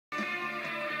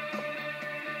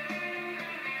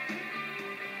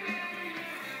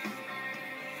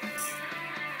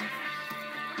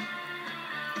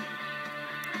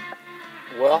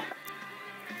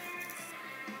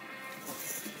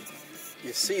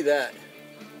see that.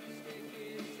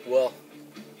 Well,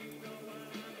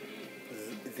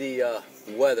 the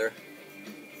weather,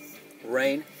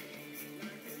 rain.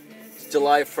 It's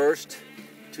July 1st,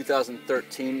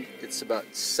 2013. It's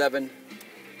about 7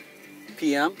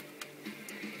 p.m.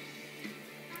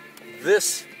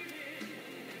 This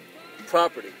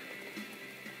property,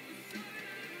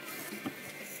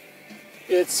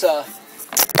 it's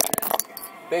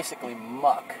basically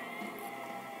Muck,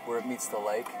 where it meets the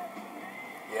lake.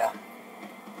 Yeah.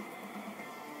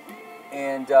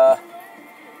 And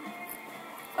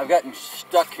I've gotten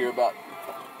stuck here about,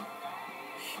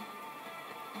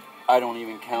 I don't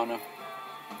even count them.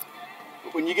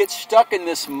 But when you get stuck in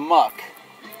this muck,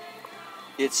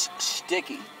 it's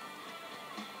sticky.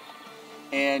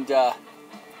 And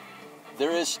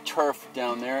there is turf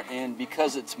down there, and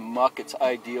because it's muck, it's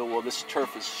ideal. Well, this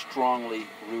turf is strongly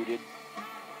rooted.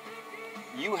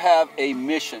 You have a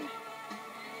mission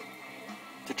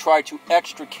to try to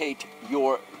extricate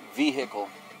your vehicle,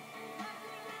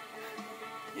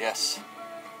 yes,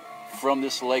 from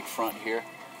this lakefront here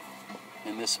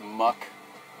in this muck.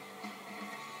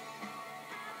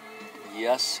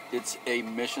 Yes, it's a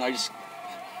mission. I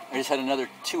just had another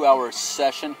 2-hour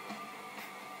session.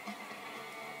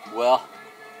 Well,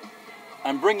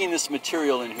 I'm bringing this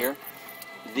material in here,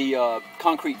 the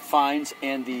concrete fines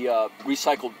and the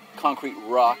recycled concrete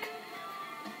rock,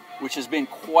 which has been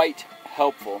quite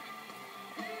helpful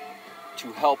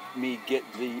to help me get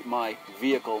my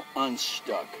vehicle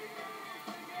unstuck.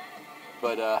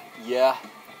 But yeah,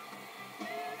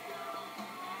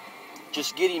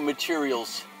 just getting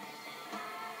materials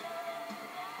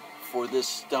for this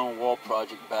stone wall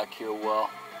project back here, well,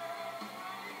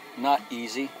 not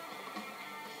easy.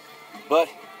 But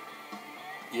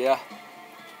yeah,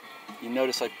 you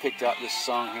notice I picked out this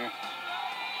song here.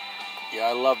 Yeah,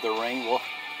 I love the rain. Well,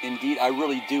 indeed, I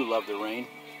really do love the rain.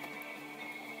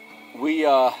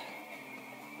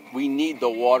 We need the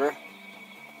water,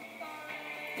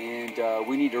 and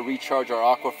we need to recharge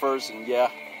our aquifers. And yeah,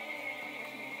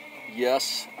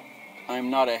 yes, I'm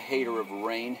not a hater of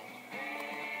rain.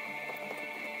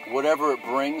 Whatever it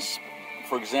brings.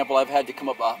 For example, I've had to come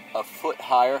up a foot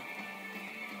higher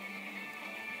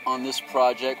on this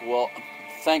project. Well,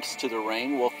 thanks to the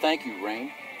rain. Well, thank you,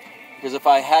 rain. Because if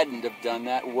I hadn't have done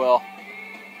that, well,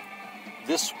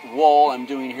 this wall I'm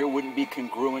doing here wouldn't be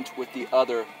congruent with the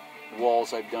other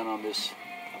walls I've done on this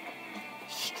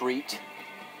street.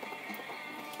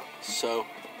 So,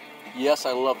 yes,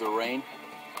 I love the rain.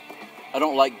 I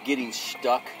don't like getting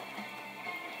stuck.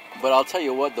 But I'll tell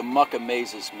you what, the muck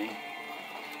amazes me.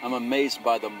 I'm amazed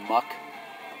by the muck.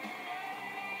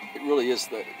 It really is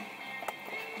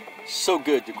so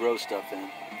good to grow stuff in.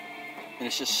 And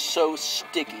it's just so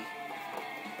sticky.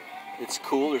 It's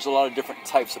cool. There's a lot of different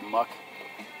types of muck.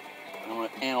 I'm going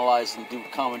to analyze and do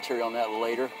commentary on that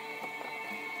later.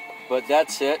 But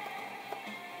that's it.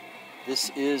 This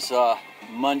is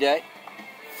Monday,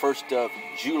 1st of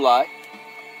July,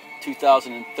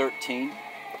 2013.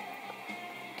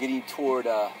 Getting toward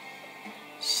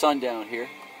sundown here.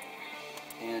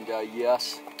 And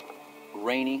yes,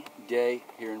 rainy day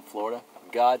here in Florida.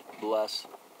 God bless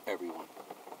everyone.